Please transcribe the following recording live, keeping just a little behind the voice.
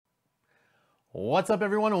What's up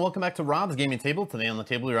everyone and welcome back to Rob's Gaming Table. Today on the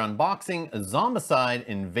table we're unboxing Zombicide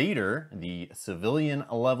Invader, the civilian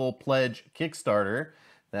level pledge Kickstarter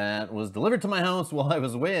that was delivered to my house while I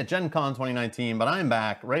was away at Gen Con 2019, but I'm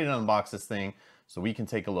back ready to unbox this thing so we can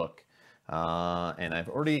take a look. And I've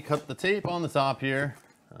already cut the tape on the top here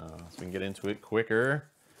so we can get into it quicker.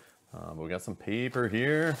 But we got some paper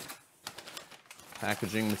here,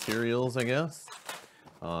 packaging materials I guess.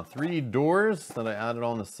 3D doors that I added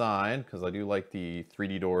on the side because I do like the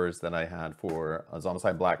 3D doors that I had for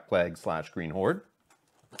Zombicide Black Plague / Green Horde.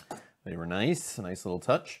 They were nice, a nice little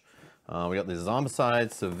touch. We got the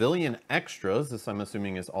Zombicide Civilian Extras. This I'm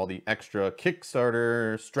assuming is all the extra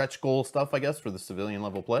Kickstarter stretch goal stuff I guess for the civilian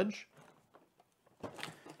level pledge.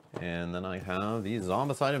 And then I have the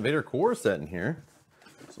Zombicide Invader core set in here.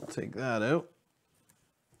 So I'll take that out.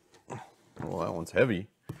 Oh, that one's heavy.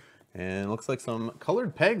 And it looks like some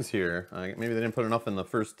colored pegs here. Maybe they didn't put enough in the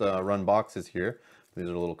first run boxes here. These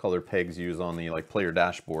are little colored pegs used on the player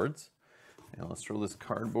dashboards. And let's throw this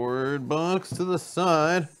cardboard box to the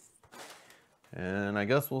side. And I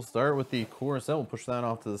guess we'll start with the core set. We'll push that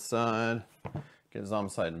off to the side. Get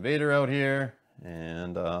Zombicide Invader out here.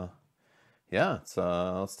 And yeah,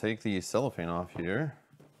 let's take the cellophane off here.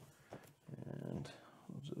 And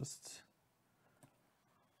we'll just...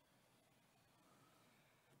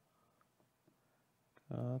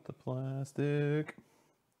 got the plastic.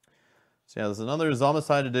 So yeah, there's another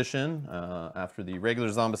Zombicide edition after the regular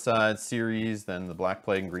Zombicide series, then the Black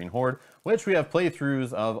Plague and Green Horde, which we have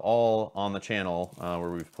playthroughs of all on the channel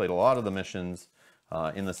where we've played a lot of the missions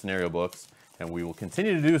in the scenario books, and we will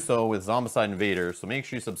continue to do so with Zombicide Invader. So make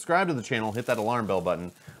sure you subscribe to the channel, hit that alarm bell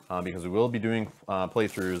button because we will be doing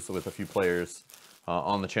playthroughs with a few players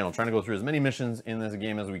on the channel, trying to go through as many missions in this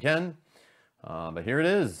game as we can. But here it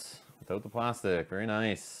is. Without the plastic, very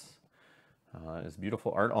nice. It's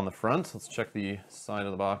beautiful art on the front. Let's check the side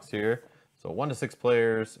of the box here. So 1 to 6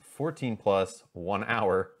 players, 14 plus, 1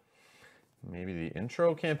 hour. Maybe the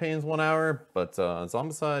intro campaign's 1 hour, but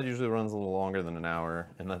Zombicide usually runs a little longer than an hour,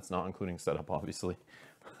 and that's not including setup, obviously.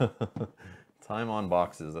 Time on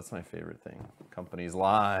boxes, that's my favorite thing. Companies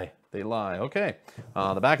lie, they lie. Okay,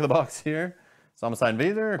 the back of the box here. Zombicide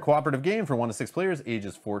Invader, a cooperative game for 1 to 6 players,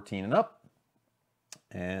 ages 14 and up.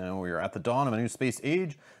 And we are at the dawn of a new space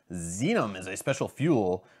age. Xenom is a special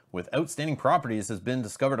fuel with outstanding properties has been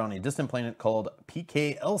discovered on a distant planet called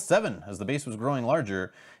PKL7. As the base was growing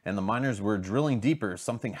larger and the miners were drilling deeper,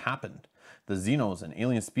 something happened. The Xenos, an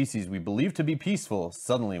alien species we believed to be peaceful,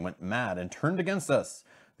 suddenly went mad and turned against us.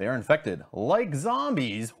 They are infected like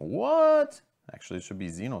zombies. What? Actually, it should be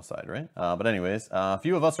Xenocide, right? But anyways, a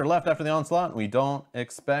few of us are left after the onslaught and we don't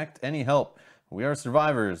expect any help. We are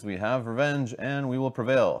survivors, we have revenge, and we will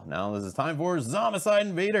prevail. Now this is time for Zombicide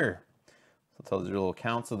Invader. So it tells you little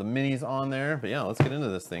counts of the minis on there. But yeah, let's get into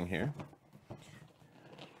this thing here.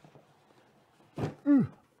 Throw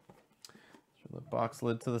the box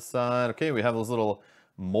lid to the side. Okay, we have those little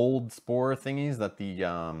mold spore thingies that the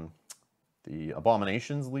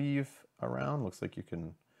abominations leave around. Looks like you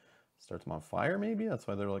can start them on fire maybe. That's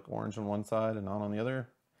why they're like orange on one side and not on the other.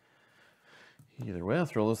 Either way, I'll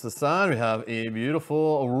throw this to the side. We have a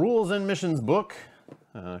beautiful rules and missions book.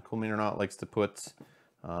 Cool Mean or Not likes to put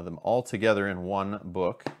them all together in one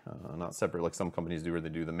book, not separate like some companies do where they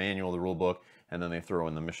do the manual, the rule book, and then they throw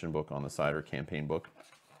in the mission book on the side or campaign book.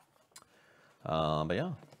 But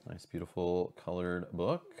yeah, nice beautiful colored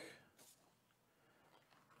book.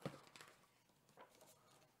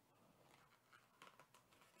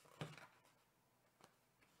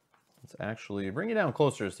 Actually bring it down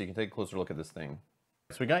closer so you can take a closer look at this thing.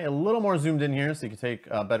 So we got you a little more zoomed in here so you can take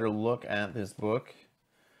a better look at this book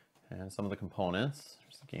and some of the components.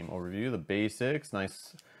 Here's the game overview, the basics,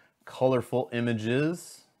 nice colorful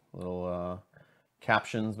images, little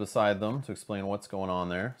captions beside them to explain what's going on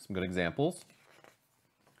there. Some good examples.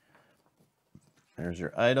 There's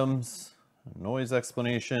your items, noise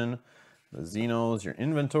explanation, the Xenos, your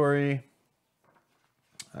inventory.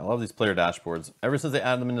 I love these player dashboards. Ever since they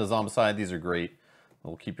added them into Zombicide, these are great.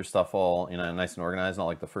 They'll keep your stuff all nice and organized, not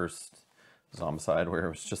like the first Zombicide where it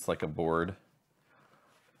was just like a board.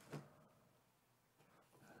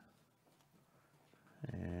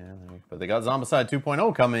 But they got Zombicide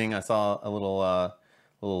 2.0 coming. I saw a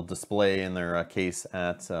little display in their case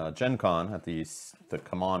at Gen Con at the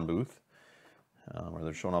CMON booth. Where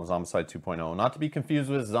they're showing off Zombicide 2.0. Not to be confused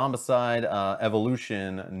with Zombicide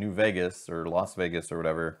Evolution New Vegas or Las Vegas or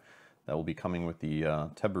whatever. That will be coming with the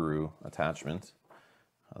Tebaru attachment.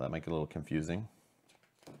 That might get a little confusing.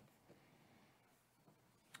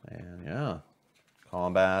 And yeah,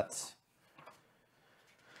 combat.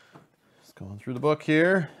 Going through the book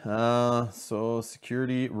here. So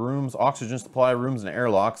security, rooms, oxygen supply, rooms, and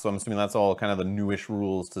airlocks. So I'm assuming that's all kind of the newish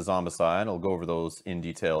rules to Zombicide. I'll go over those in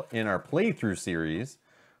detail in our playthrough series,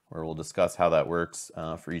 where we'll discuss how that works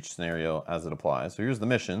for each scenario as it applies. So here's the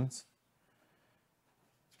missions.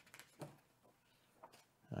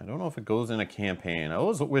 I don't know if it goes in a campaign. I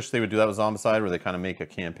always wish they would do that with Zombicide, where they kind of make a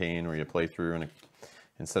campaign where you play through and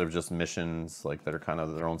instead of just missions like that are kind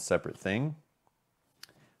of their own separate thing.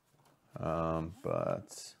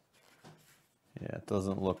 But yeah, it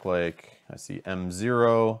doesn't look like. I see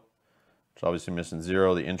M0, which obviously mission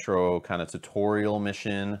 0, the intro kind of tutorial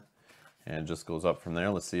mission, and it just goes up from there.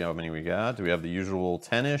 Let's see how many we got. Do we have the usual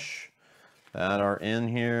 10-ish that are in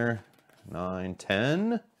here? 9,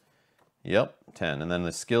 10. Yep, 10. And then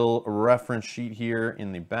the skill reference sheet here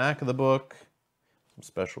in the back of the book. Some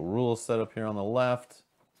special rules set up here on the left.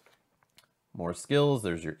 More skills.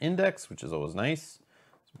 There's your index, which is always nice.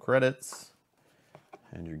 Some credits.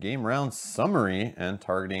 And your game round summary and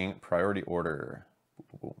targeting priority order.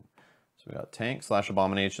 So we got tank /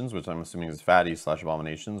 abominations, which I'm assuming is fatty /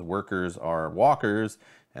 abominations. Workers are walkers,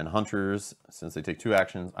 and hunters, since they take 2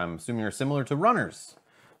 actions, I'm assuming are similar to runners.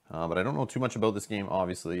 But I don't know too much about this game,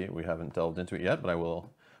 obviously. We haven't delved into it yet, but I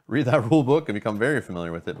will read that rule book and become very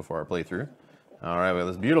familiar with it before our playthrough. All right, we have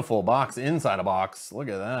this beautiful box inside a box. Look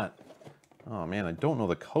at that. Oh, man, I don't know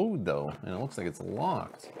the code, though. And it looks like it's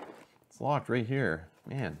locked. It's locked right here.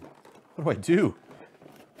 Man, what do I do?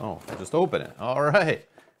 Oh, I just open it. All right,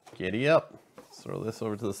 giddy up. Let's throw this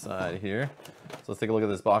over to the side here. So let's take a look at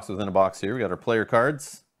this box within a box here. We got our player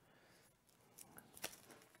cards.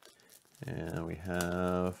 And we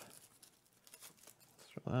have, let's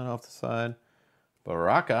throw that off the side,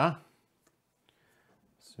 Baraka,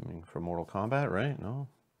 assuming for Mortal Kombat, right? No.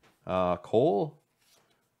 Cole,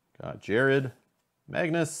 got Jared,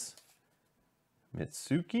 Magnus,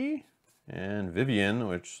 Mitsuki, and Vivian,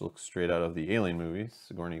 which looks straight out of the Alien movies,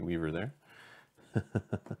 Sigourney Weaver there.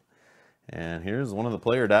 And here's one of the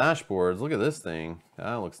player dashboards. Look at this thing.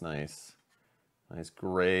 That looks nice. Nice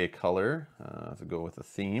gray color to go with the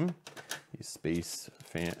theme. The space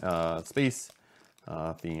theme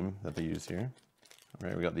that they use here. All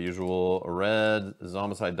right, we got the usual red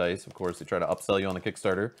Zombicide dice. Of course, they try to upsell you on the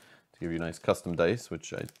Kickstarter to give you nice custom dice,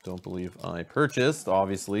 which I don't believe I purchased,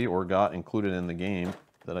 obviously, or got included in the game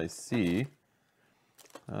that I see.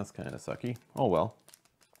 That's kind of sucky. Oh well.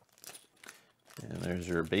 And there's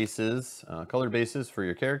your bases, colored bases for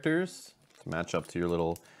your characters to match up to your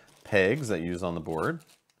little pegs that you use on the board,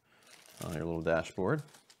 on your little dashboard.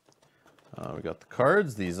 We got the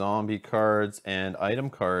cards, the zombie cards, and item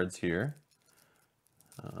cards here.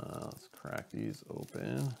 Let's crack these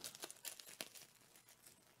open.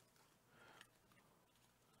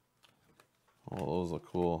 Oh, those look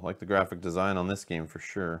cool. I like the graphic design on this game for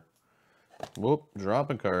sure. Whoop,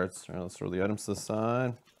 dropping cards. All right, let's throw the items to the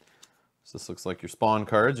side. So this looks like your spawn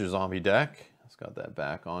cards, your zombie deck. It's got that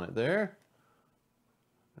back on it there.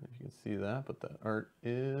 If you can see that, but that art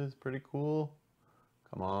is pretty cool.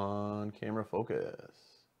 Come on, camera focus.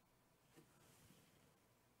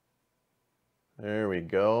 There we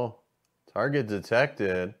go. Target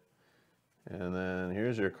detected. And then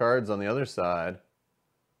here's your cards on the other side.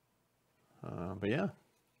 But yeah.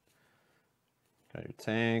 Got your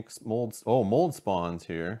tanks, molds. Oh, mold spawns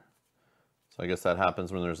here. So I guess that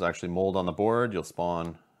happens when there's actually mold on the board. You'll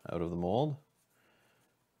spawn out of the mold.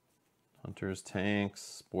 Hunters, tanks,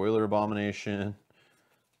 spoiler abomination.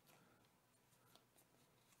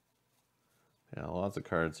 Yeah, lots of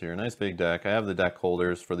cards here. Nice big deck. I have the deck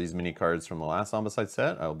holders for these mini cards from the last Zombicide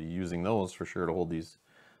set. I'll be using those for sure to hold these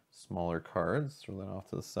smaller cards. Throw that off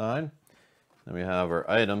to the side. Then we have our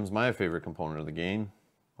items, my favorite component of the game.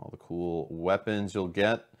 All the cool weapons you'll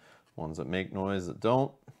get. Ones that make noise, that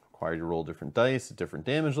don't. Require you to roll different dice at different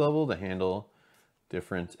damage level to handle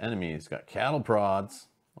different enemies. Got cattle prods.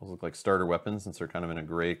 Those look like starter weapons since they're kind of in a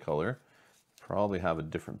gray color. Probably have a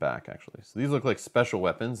different back actually. So these look like special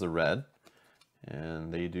weapons, the red.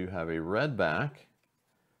 And they do have a red back.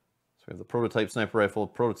 So we have the prototype sniper rifle,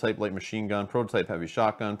 prototype light machine gun, prototype heavy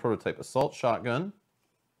shotgun, prototype assault shotgun.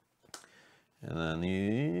 And then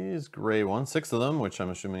these gray ones, 6 of them, which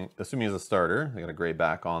I'm assuming is a starter. They got a gray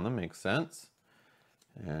back on them, makes sense.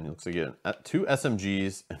 And it looks like you get 2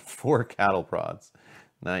 SMGs and 4 cattle prods.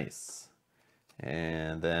 Nice.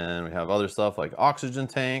 And then we have other stuff like oxygen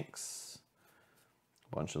tanks.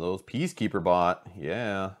 A bunch of those. Peacekeeper bot.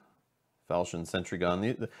 Yeah. Falchion sentry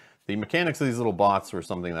gun. The mechanics of these little bots were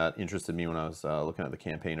something that interested me when I was looking at the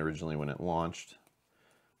campaign originally when it launched.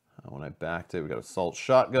 When I backed it, we got assault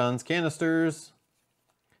shotguns, canisters,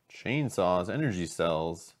 chainsaws, energy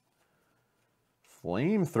cells,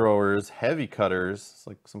 Flamethrowers, heavy cutters. It's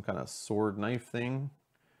like some kind of sword knife thing.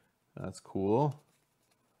 That's cool.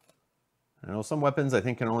 I know some weapons I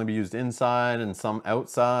think can only be used inside and some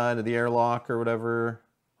outside of the airlock or whatever.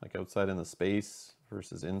 Like outside in the space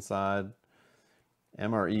versus inside.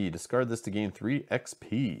 MRE, discard this to gain 3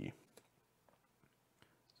 XP.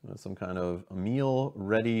 So that's some kind of a meal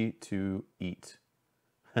ready to eat.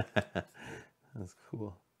 That's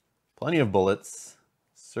cool. Plenty of bullets.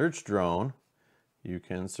 Search drone. You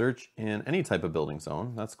can search in any type of building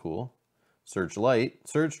zone. That's cool. Search light.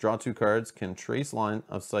 Search, draw 2 cards. Can trace line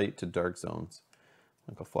of sight to dark zones.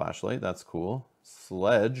 Like a flashlight. That's cool.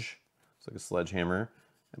 Sledge. It's like a sledgehammer.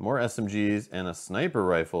 And more SMGs and a sniper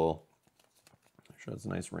rifle. I'm sure that's a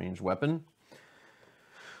nice ranged weapon.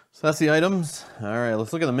 So that's the items. All right,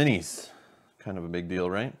 let's look at the minis. Kind of a big deal,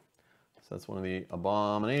 right? So that's one of the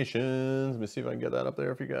abominations. Let me see if I can get that up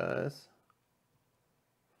there for you guys.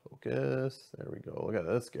 Focus. There we go. Look at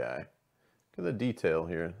this guy. Look at the detail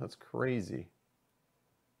here. That's crazy.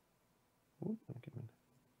 Ooh,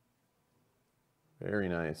 very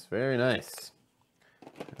nice. Very nice.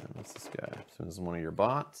 And what's this guy? So this is one of your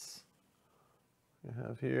bots you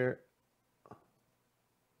have here.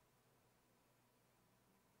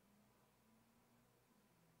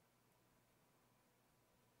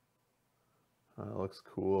 That looks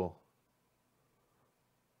cool.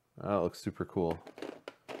 That looks super cool.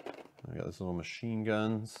 I got these little machine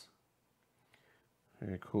guns.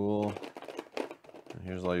 Very cool. And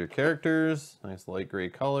here's all your characters. Nice light gray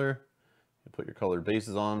color. You put your colored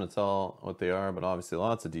bases on them to tell what they are, but obviously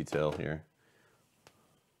lots of detail here.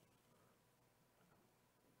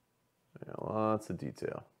 Yeah, lots of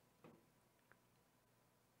detail.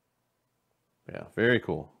 Yeah, very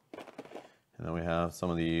cool. And then we have some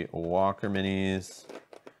of the Walker minis,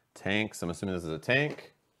 tanks. I'm assuming this is a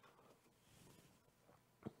tank.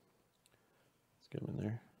 Let's get them in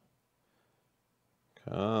there.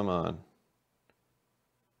 Come on.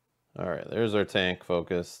 All right, there's our tank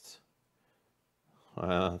focused.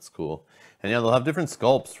 Wow, that's cool. And yeah, they'll have different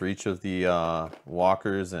sculpts for each of the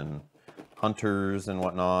walkers and hunters and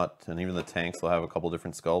whatnot. And even the tanks will have a couple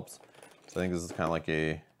different sculpts. So I think this is kind of like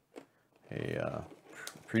a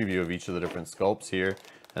preview of each of the different sculpts here.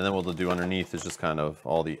 And then what they'll do underneath is just kind of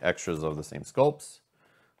all the extras of the same sculpts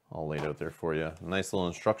all laid out there for you. Nice little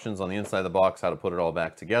instructions on the inside of the box, how to put it all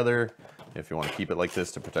back together. If you want to keep it like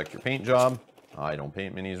this to protect your paint job. I don't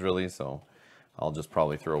paint minis really, so I'll just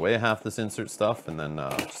probably throw away half this insert stuff and then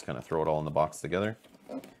just kind of throw it all in the box together.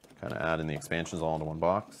 Kind of add in the expansions all into one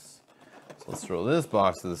box. So let's throw this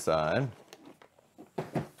box to the side.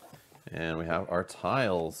 And we have our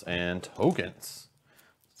tiles and tokens.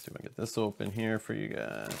 Let's see if I can get this open here for you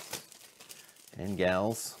guys and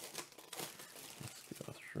gals.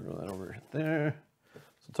 Let's throw that over there.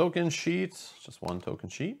 So token sheet, just one token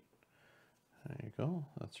sheet. There you go.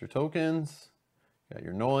 That's your tokens. You got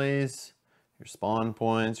your noise, your spawn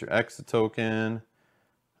points, your exit token.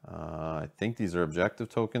 I think these are objective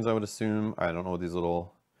tokens, I would assume. I don't know what these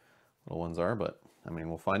little ones are, but I mean,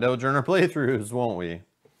 we'll find out during our playthroughs, won't we?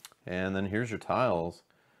 And then here's your tiles.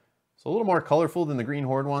 So a little more colorful than the Green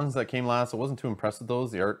Horde ones that came last. I wasn't too impressed with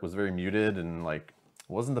those. The art was very muted and like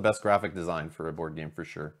wasn't the best graphic design for a board game for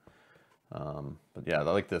sure. But yeah, I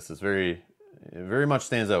like this. It's it very much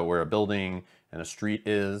stands out where a building and a street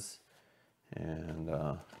is. And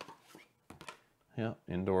yeah,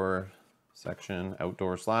 indoor section,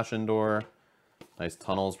 outdoor / indoor. Nice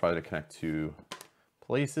tunnels probably to connect to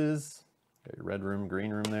places. Got your red room,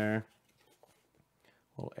 green room there.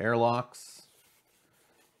 Little airlocks.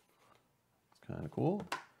 It's kind of cool.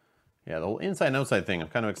 Yeah, the whole inside and outside thing, I'm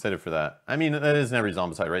kind of excited for that. I mean, that is in every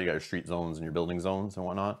Zombicide, right? You got your street zones and your building zones and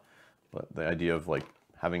whatnot. But the idea of like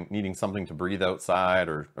needing something to breathe outside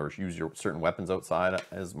or use your certain weapons outside,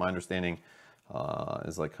 as my understanding,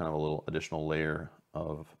 is like kind of a little additional layer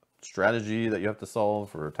of strategy that you have to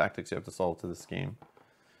solve or tactics you have to solve to this game.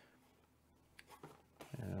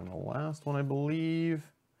 And the last one, I believe,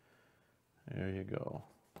 there you go.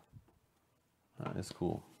 That is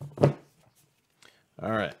cool.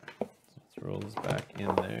 All right, let's throw this back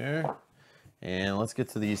in there. And let's get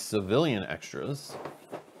to the civilian extras.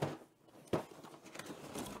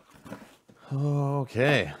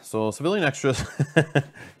 Okay, so civilian extras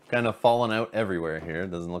kind of fallen out everywhere here.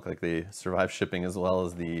 It doesn't look like they survived shipping as well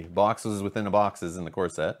as the boxes within the boxes in the core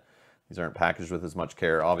set. These aren't packaged with as much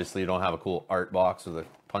care. Obviously, you don't have a cool art box with a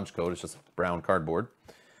punch code. It's just brown cardboard,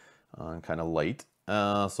 kind of light.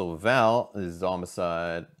 So Val is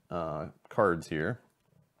Zombicide cards here.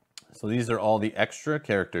 So these are all the extra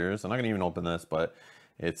characters. I'm not going to even open this, but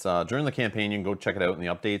it's during the campaign. You can go check it out in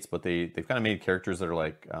the updates. But they've kind of made characters that are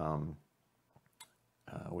like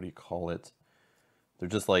what do you call it? They're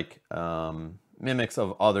just like mimics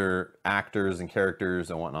of other actors and characters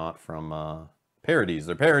and whatnot from parodies.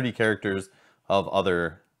 They're parody characters of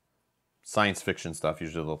other science fiction stuff.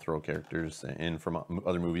 Usually they'll throw characters in from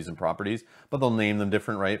other movies and properties, but they'll name them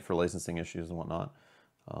different, right, for licensing issues and whatnot.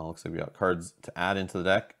 Looks like we got cards to add into the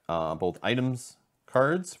deck. Both items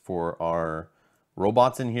cards for our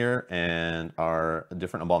robots in here and our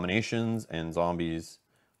different abominations and zombies,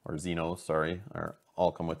 or Xenos, sorry, are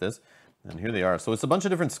all come with this. And here they are. So it's a bunch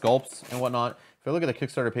of different sculpts and whatnot. If I look at the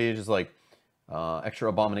Kickstarter page, it's like extra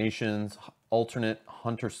abominations, alternate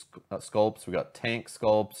hunter sculpts. We got tank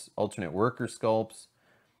sculpts, alternate worker sculpts,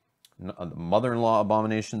 the mother-in-law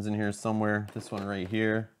abominations in here somewhere. This one right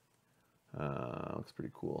here. Looks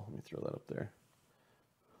pretty cool. Let me throw that up there.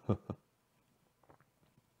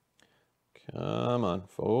 Come on,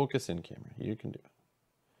 focus in, camera. You can do it.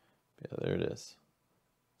 Yeah, there it is.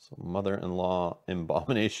 So mother-in-law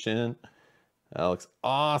abomination. That looks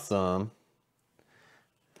awesome.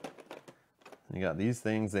 You got these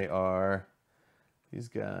things. These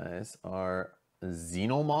guys are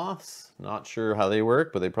xenomorphs. Not sure how they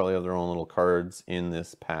work, but they probably have their own little cards in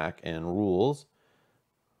this pack and rules.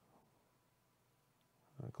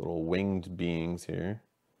 Like little winged beings here.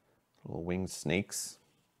 Little winged snakes.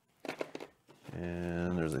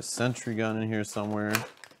 And there's a sentry gun in here somewhere.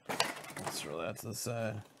 Let's throw that to the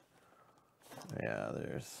side. Yeah,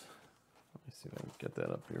 there's... Let me see if I can get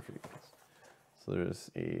that up here for you guys. So there's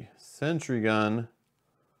a sentry gun.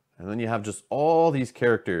 And then you have just all these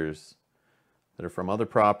characters that are from other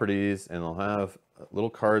properties. And they'll have little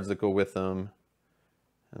cards that go with them.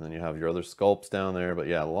 And then you have your other sculpts down there. But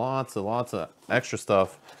yeah, lots of extra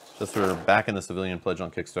stuff. Just for backing the Civilian Pledge on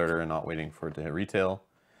Kickstarter and not waiting for it to hit retail.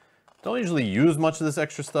 Don't usually use much of this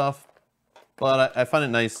extra stuff, but I find it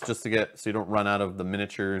nice just to get, so you don't run out of the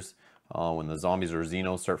miniatures. When the zombies or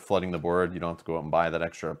Xenos start flooding the board, you don't have to go out and buy that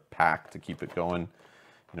extra pack to keep it going.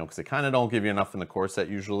 You know, because they kind of don't give you enough in the core set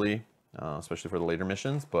usually, especially for the later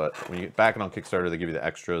missions. But when you back it on Kickstarter, they give you the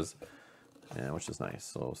extras, which is nice.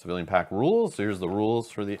 So Civilian Pack rules. So here's the rules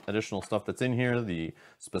for the additional stuff that's in here. The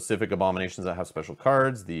specific abominations that have special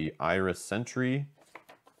cards. The Iris Sentry.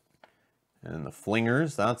 And the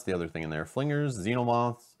Flingers, that's the other thing in there. Flingers,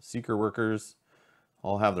 Xenomorphs, Seeker Workers,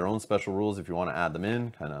 all have their own special rules if you want to add them in.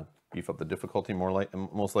 Kind of beef up the difficulty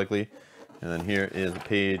most likely. And then here is a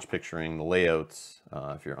page picturing the layouts.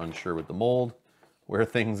 If you're unsure with the mold, where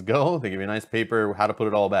things go, they give you a nice paper, how to put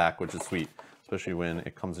it all back, which is sweet. Especially when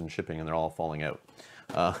it comes in shipping and they're all falling out.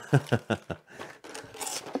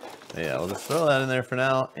 Yeah, we'll just throw that in there for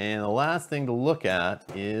now. And the last thing to look at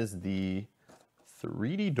is the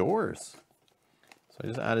 3D doors. So I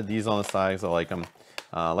just added these on the side because I like them.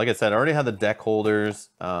 Like I said, I already had the deck holders.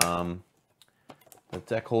 The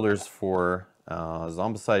deck holders for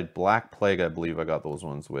Zombicide Black Plague, I believe I got those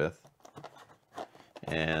ones with.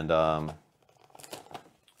 And so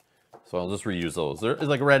I'll just reuse those. They're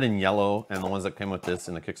like red and yellow, and the ones that came with this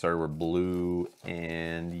in the Kickstarter were blue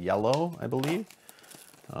and yellow, I believe.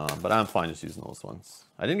 But I'm fine just using those ones.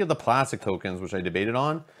 I didn't get the plastic tokens, which I debated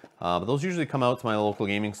on. But those usually come out to my local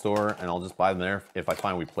gaming store, and I'll just buy them there if I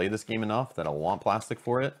find we play this game enough that I'll want plastic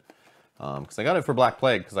for it. Because I got it for Black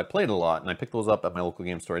Plague, because I played it a lot, and I picked those up at my local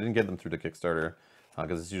game store. I didn't get them through the Kickstarter,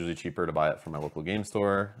 because it's usually cheaper to buy it from my local game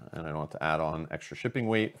store, and I don't have to add on extra shipping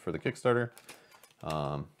weight for the Kickstarter.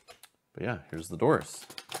 But yeah, here's the doors.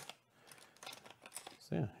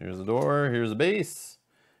 So yeah, here's the door, here's the base.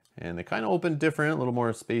 And they kind of open different, a little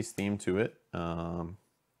more space theme to it.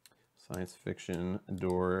 Science fiction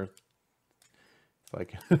door. If I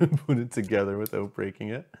can put it together without breaking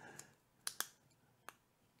it.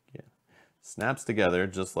 Yeah, snaps together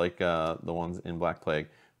just like the ones in Black Plague.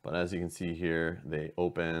 But as you can see here, they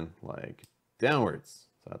open like downwards.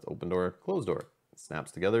 So that's open door, closed door. It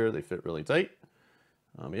snaps together, they fit really tight.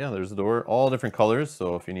 But yeah, there's the door, all different colors.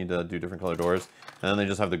 So if you need to do different color doors, and then they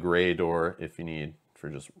just have the gray door if you need for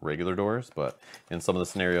just regular doors. But in some of the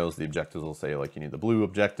scenarios, the objectives will say like you need the blue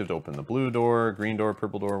objective to open the blue door, green door,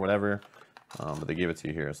 purple door, whatever. But they gave it to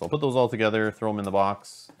you here. So I'll put those all together, throw them in the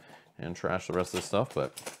box, and trash the rest of this stuff.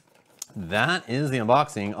 But that is the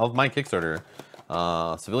unboxing of my Kickstarter.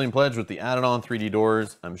 Civilian Pledge with the added on 3D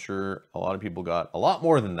doors. I'm sure a lot of people got a lot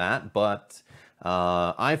more than that, but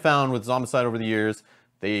I found with Zombicide over the years,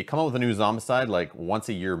 they come out with a new Zombicide like once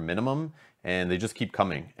a year minimum, and they just keep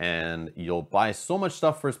coming. And you'll buy so much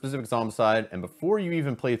stuff for a specific Zombicide, and before you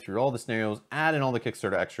even play through all the scenarios, add in all the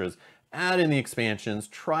Kickstarter extras, add in the expansions,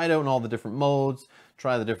 try it out in all the different modes,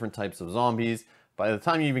 try the different types of zombies. By the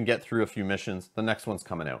time you even get through a few missions, the next one's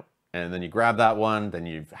coming out. and then you grab that one, then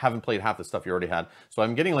you haven't played half the stuff you already had. So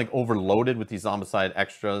I'm getting like overloaded with these Zombicide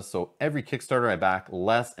extras. So every Kickstarter I back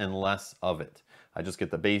less and less of it. I just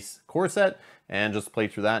get the base core set and just play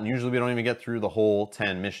through that. And usually we don't even get through the whole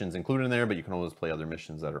 10 missions included in there, but you can always play other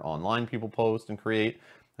missions that are online people post and create.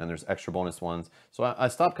 And there's extra bonus ones. So I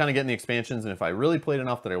stopped kind of getting the expansions, and if I really played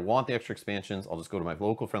enough that I want the extra expansions, I'll just go to my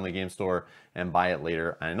local friendly game store and buy it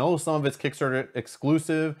later. I know some of it's Kickstarter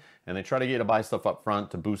exclusive, and they try to get you to buy stuff up front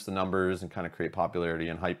to boost the numbers and kind of create popularity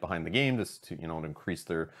and hype behind the game, just to, you know, to increase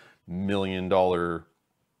their million dollar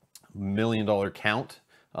count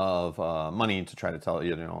of money, to try to tell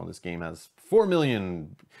you, you know, this game has 4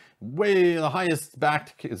 million, way the highest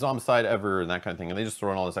backed Zombicide ever, and that kind of thing. And they just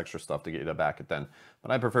throw in all this extra stuff to get you to back it then.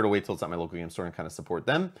 But I prefer to wait till it's at my local game store and kind of support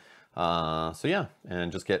them. So yeah,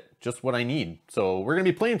 and just get just what I need. So we're going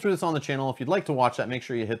to be playing through this on the channel. If you'd like to watch that, make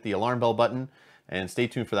sure you hit the alarm bell button and stay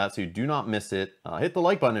tuned for that so you do not miss it. Hit the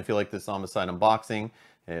like button if you like this Zombicide unboxing.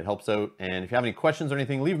 It helps out. And if you have any questions or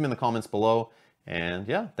anything, leave them in the comments below. And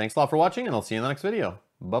yeah, thanks a lot for watching, and I'll see you in the next video.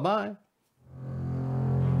 Bye-bye.